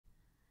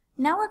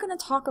Now we're going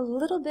to talk a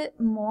little bit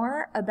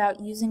more about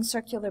using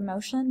circular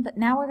motion, but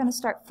now we're going to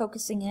start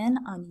focusing in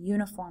on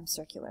uniform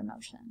circular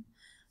motion.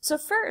 So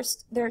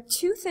first, there are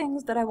two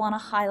things that I want to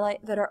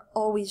highlight that are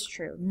always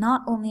true,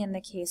 not only in the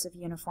case of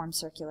uniform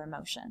circular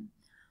motion.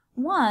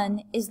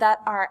 One is that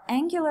our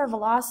angular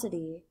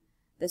velocity,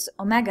 this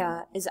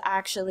omega, is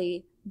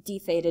actually d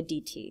theta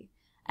dt.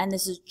 And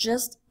this is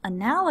just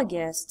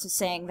analogous to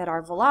saying that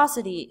our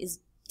velocity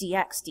is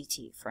dx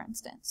dt, for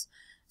instance.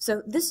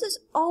 So this is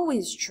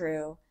always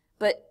true,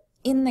 but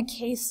in the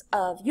case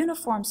of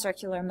uniform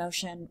circular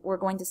motion, we're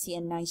going to see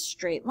a nice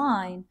straight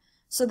line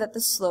so that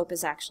the slope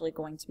is actually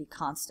going to be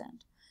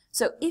constant.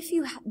 So if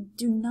you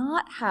do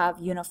not have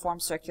uniform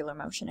circular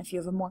motion, if you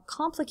have a more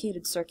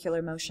complicated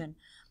circular motion,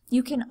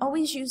 you can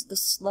always use the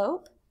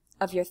slope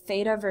of your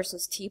theta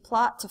versus t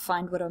plot to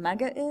find what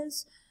omega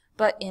is,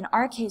 but in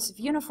our case of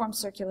uniform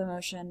circular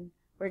motion,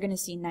 we're going to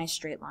see nice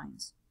straight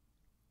lines.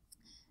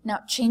 Now,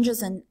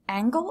 changes in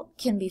angle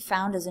can be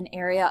found as an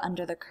area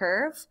under the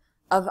curve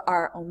of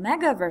our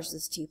omega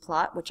versus t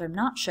plot, which I'm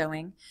not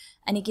showing.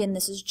 And again,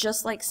 this is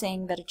just like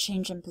saying that a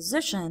change in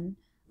position,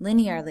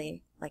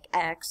 linearly, like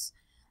x,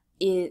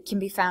 it can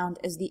be found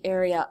as the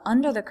area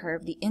under the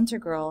curve, the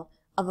integral,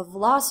 of a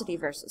velocity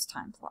versus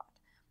time plot.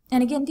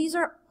 And again, these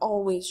are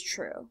always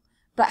true.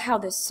 But how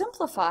this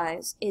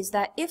simplifies is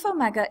that if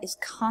omega is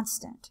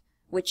constant,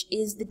 which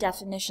is the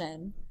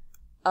definition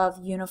of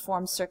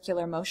uniform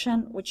circular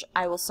motion, which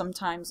I will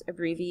sometimes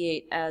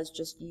abbreviate as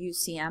just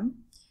UCM,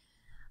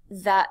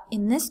 that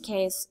in this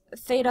case,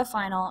 theta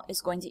final is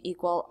going to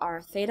equal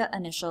our theta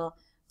initial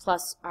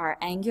plus our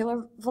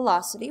angular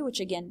velocity,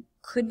 which again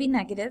could be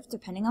negative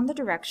depending on the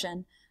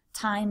direction,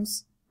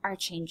 times our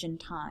change in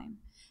time.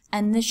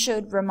 And this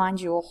should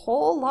remind you a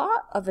whole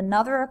lot of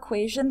another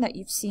equation that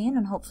you've seen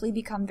and hopefully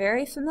become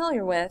very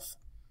familiar with.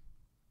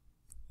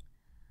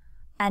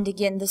 And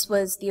again, this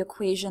was the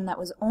equation that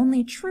was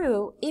only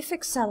true if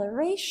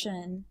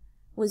acceleration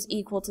was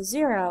equal to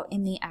 0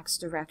 in the x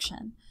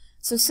direction.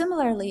 So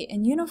similarly,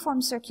 in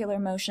uniform circular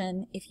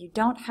motion, if you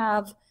don't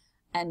have,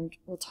 and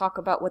we'll talk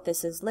about what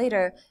this is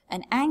later,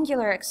 an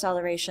angular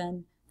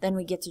acceleration, then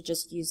we get to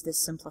just use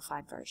this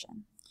simplified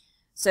version.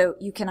 So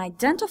you can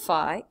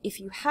identify if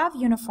you have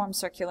uniform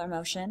circular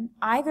motion,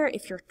 either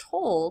if you're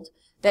told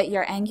that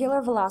your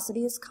angular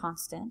velocity is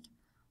constant,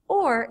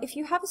 or if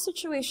you have a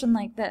situation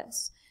like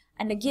this.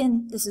 And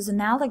again, this is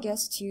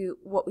analogous to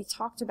what we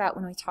talked about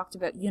when we talked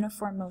about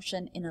uniform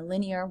motion in a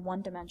linear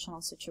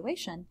one-dimensional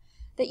situation,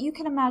 that you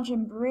can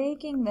imagine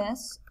breaking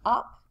this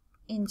up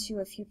into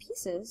a few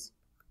pieces.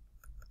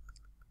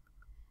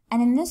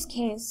 And in this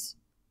case,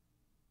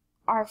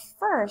 our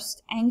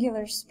first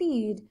angular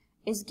speed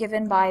is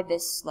given by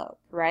this slope,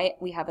 right?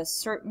 We have a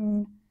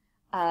certain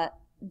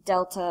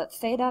delta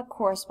theta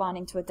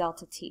corresponding to a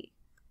delta t.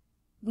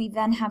 We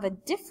then have a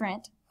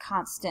different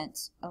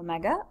constant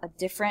omega, a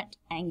different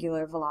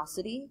angular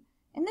velocity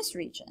in this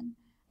region.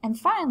 And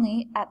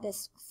finally, at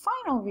this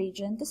final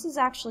region, this is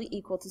actually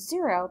equal to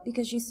 0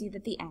 because you see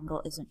that the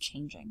angle isn't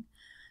changing.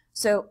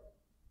 So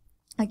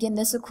again,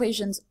 this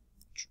equation's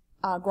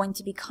going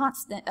to be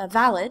constant,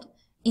 valid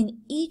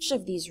in each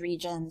of these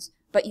regions,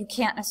 but you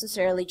can't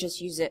necessarily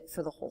just use it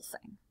for the whole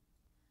thing.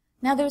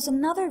 Now there's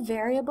another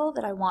variable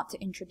that I want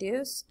to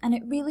introduce, and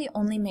it really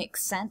only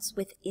makes sense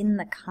within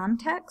the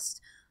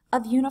context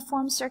of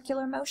uniform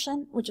circular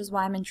motion, which is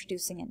why I'm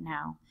introducing it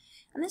now.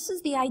 And this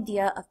is the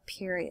idea of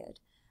period.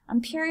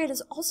 And period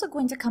is also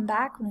going to come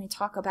back when we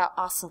talk about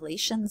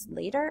oscillations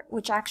later,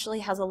 which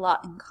actually has a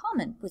lot in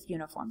common with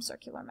uniform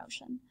circular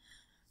motion.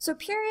 So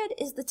period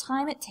is the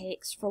time it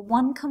takes for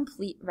one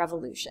complete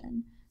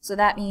revolution. So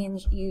that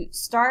means you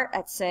start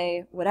at,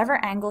 say,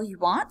 whatever angle you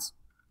want.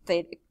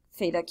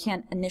 Theta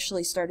can't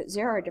initially start at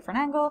 0 or a different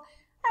angle,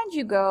 and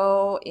you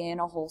go in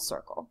a whole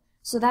circle.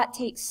 So that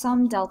takes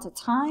some delta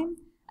time,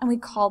 and we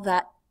call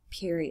that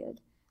period.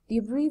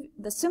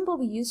 The symbol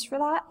we use for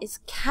that is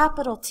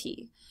capital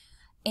T.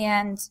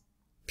 And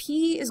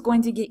P is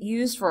going to get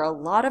used for a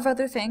lot of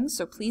other things,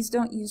 so please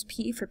don't use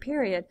P for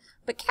period.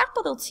 But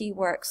capital T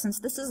works since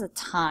this is a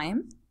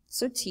time,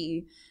 so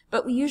T,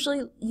 but we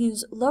usually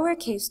use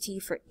lowercase t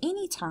for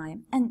any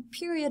time, and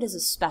period is a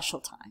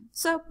special time,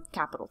 so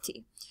capital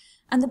T.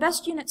 And the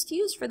best units to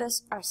use for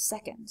this are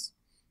seconds.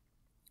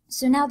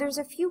 So now there's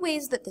a few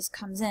ways that this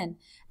comes in,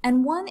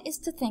 and one is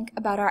to think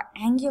about our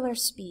angular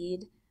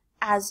speed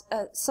as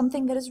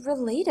something that is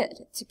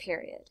related to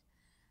period.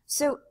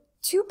 So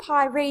 2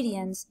 pi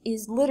radians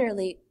is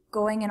literally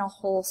going in a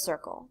whole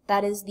circle.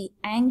 That is the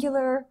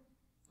angular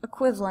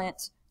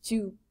equivalent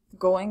to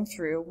going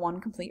through one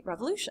complete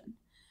revolution.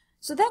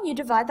 So then you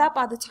divide that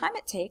by the time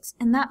it takes,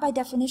 and that by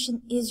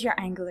definition is your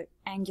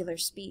angular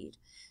speed.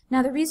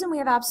 Now the reason we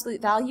have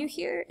absolute value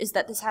here is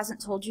that this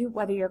hasn't told you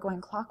whether you're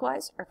going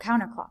clockwise or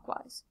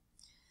counterclockwise.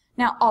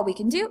 Now all we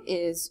can do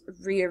is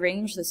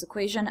rearrange this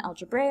equation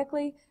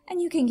algebraically,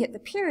 and you can get the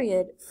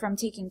period from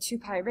taking 2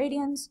 pi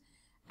radians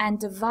and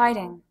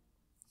dividing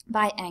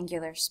by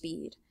angular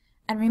speed.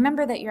 And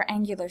remember that your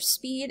angular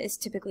speed is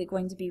typically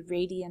going to be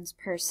radians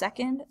per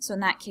second, so in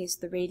that case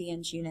the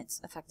radians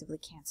units effectively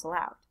cancel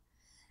out.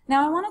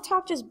 Now I want to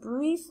talk just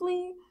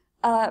briefly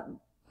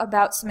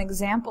about some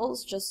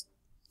examples, just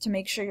to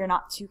make sure you're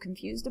not too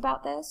confused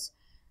about this.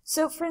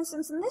 So for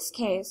instance, in this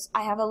case,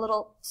 I have a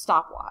little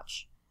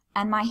stopwatch,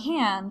 and my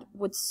hand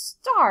would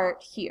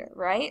start here,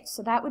 right?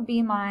 So that would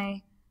be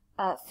my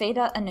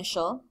theta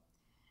initial,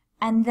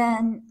 and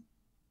then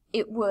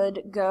it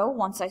would go,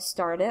 once I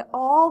start it,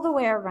 all the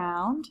way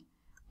around,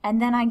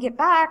 and then I get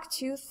back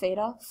to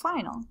theta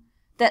final.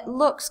 That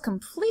looks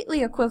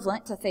completely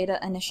equivalent to theta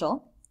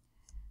initial,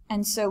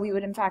 and so we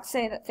would in fact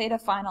say that theta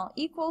final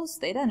equals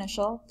theta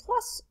initial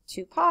plus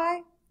 2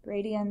 pi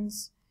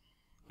radians.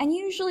 And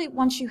usually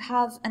once you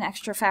have an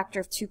extra factor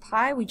of 2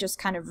 pi, we just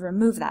kind of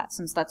remove that,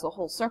 since that's a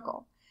whole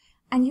circle.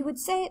 And you would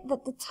say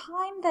that the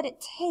time that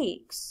it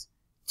takes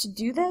to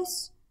do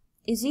this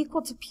is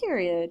equal to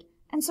period,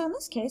 and so in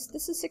this case,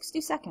 this is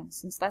 60 seconds,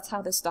 since that's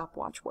how this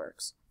stopwatch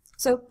works.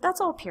 So that's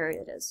all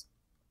period is.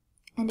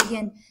 And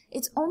again,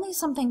 it's only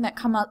something that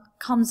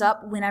comes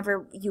up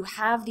whenever you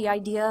have the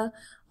idea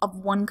of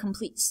one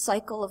complete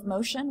cycle of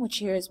motion, which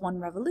here is one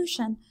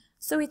revolution,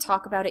 so we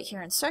talk about it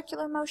here in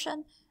circular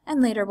motion, and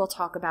later we'll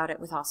talk about it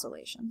with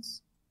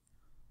oscillations.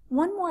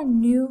 One more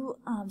new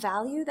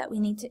value that we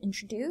need to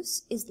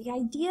introduce is the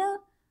idea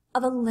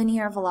of a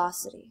linear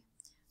velocity.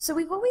 So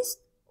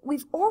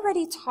we've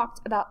already talked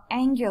about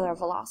angular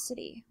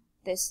velocity,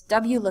 this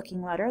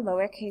W-looking letter,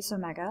 lowercase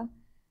omega,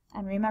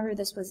 and remember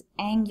this was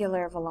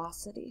angular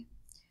velocity.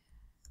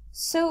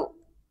 So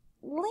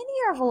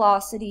linear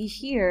velocity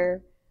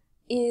here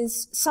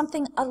is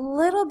something a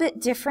little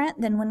bit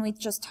different than when we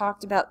just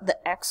talked about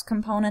the x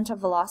component of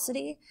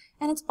velocity,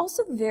 and it's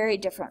also very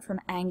different from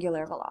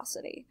angular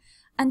velocity.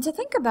 And to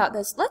think about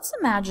this, let's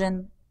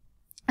imagine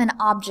an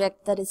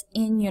object that is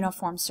in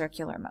uniform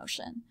circular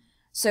motion.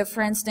 So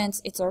for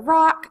instance, it's a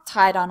rock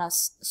tied on a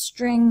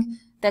string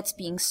that's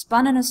being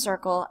spun in a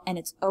circle, and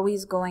it's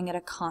always going at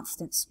a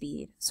constant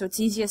speed. So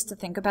it's easiest to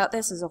think about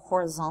this as a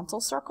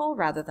horizontal circle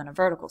rather than a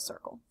vertical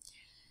circle.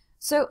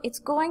 So it's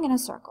going in a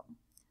circle.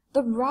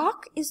 The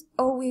rock is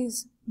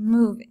always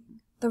moving.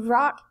 The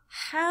rock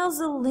has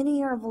a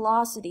linear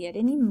velocity at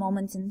any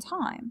moment in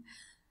time.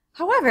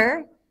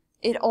 However,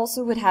 it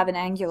also would have an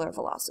angular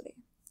velocity.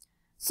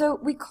 So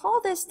we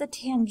call this the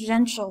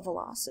tangential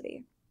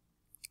velocity.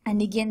 And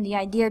again, the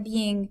idea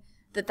being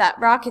that that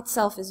rock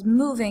itself is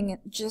moving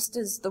just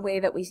as the way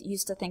that we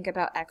used to think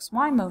about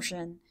XY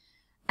motion.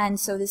 And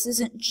so this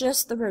isn't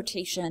just the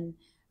rotation,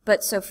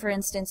 but so for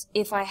instance,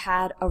 if I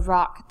had a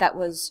rock that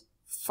was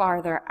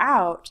farther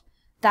out,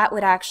 that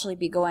would actually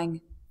be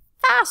going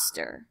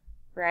faster,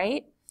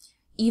 right?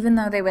 Even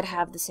though they would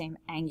have the same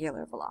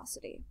angular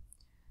velocity.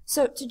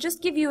 So to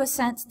just give you a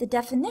sense, the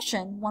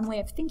definition, one way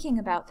of thinking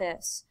about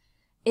this,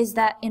 is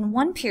that in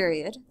one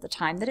period, the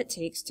time that it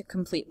takes to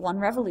complete one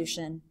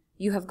revolution,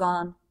 you have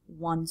gone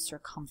one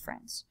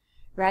circumference,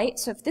 right?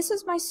 So if this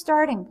is my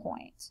starting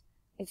point,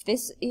 if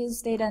this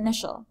is theta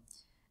initial,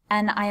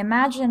 and I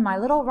imagine my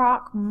little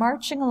rock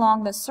marching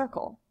along this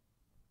circle,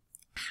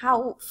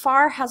 how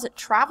far has it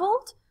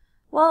traveled?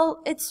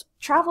 Well, it's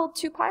traveled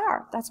 2 pi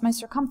r. That's my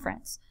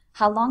circumference.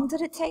 How long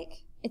did it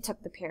take? It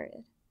took the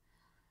period.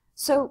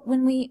 So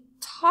when we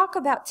talk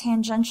about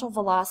tangential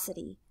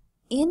velocity,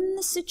 in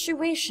the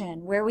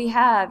situation where we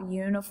have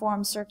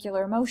uniform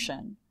circular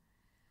motion,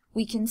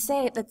 we can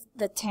say that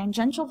the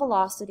tangential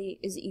velocity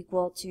is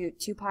equal to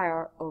 2 pi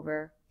r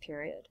over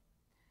period.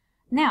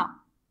 Now,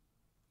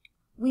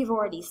 we've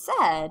already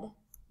said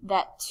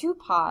that 2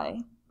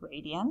 pi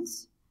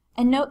radians,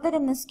 and note that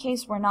in this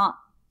case we're not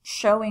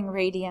showing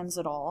radians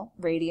at all.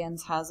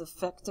 Radians has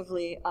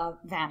effectively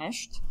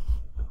vanished.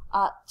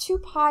 2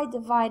 pi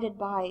divided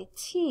by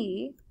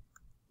t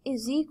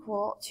is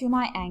equal to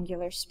my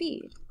angular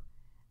speed.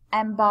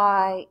 And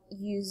by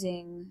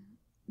using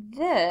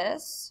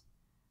this,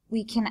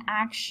 we can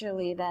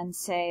actually then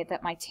say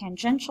that my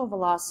tangential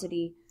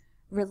velocity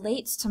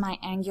relates to my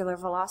angular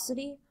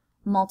velocity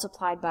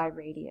multiplied by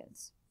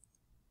radians.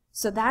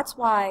 So that's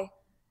why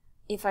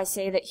if I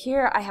say that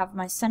here I have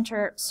my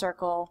center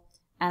circle,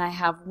 and I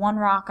have one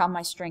rock on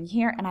my string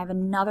here, and I have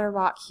another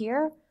rock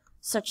here,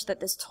 such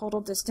that this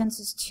total distance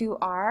is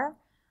 2r,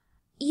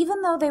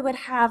 even though they would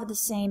have the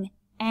same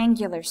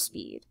angular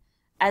speed,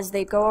 as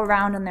they go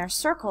around in their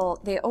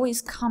circle, they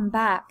always come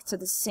back to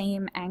the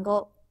same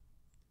angle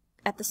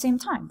at the same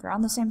time. They're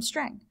on the same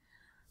string.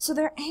 So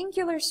their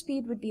angular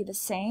speed would be the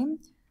same,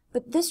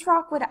 but this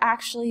rock would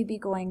actually be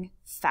going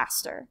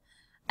faster.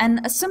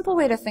 And a simple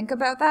way to think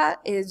about that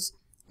is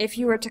if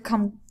you were to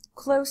come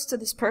close to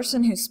this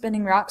person who's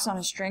spinning rocks on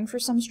a string for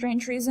some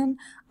strange reason,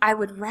 I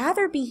would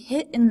rather be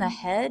hit in the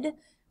head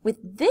with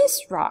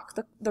this rock,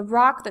 the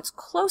rock that's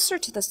closer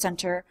to the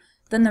center,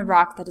 than the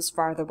rock that is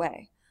farther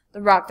away.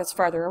 The rock that's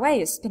farther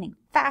away is spinning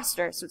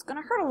faster, so it's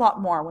going to hurt a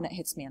lot more when it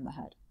hits me in the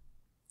head.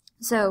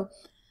 So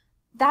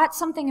that's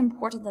something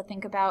important to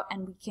think about,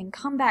 and we can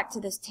come back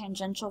to this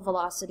tangential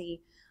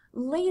velocity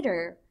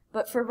later,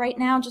 but for right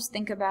now, just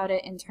think about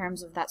it in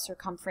terms of that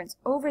circumference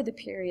over the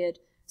period,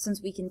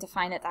 since we can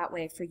define it that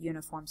way for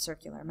uniform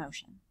circular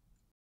motion.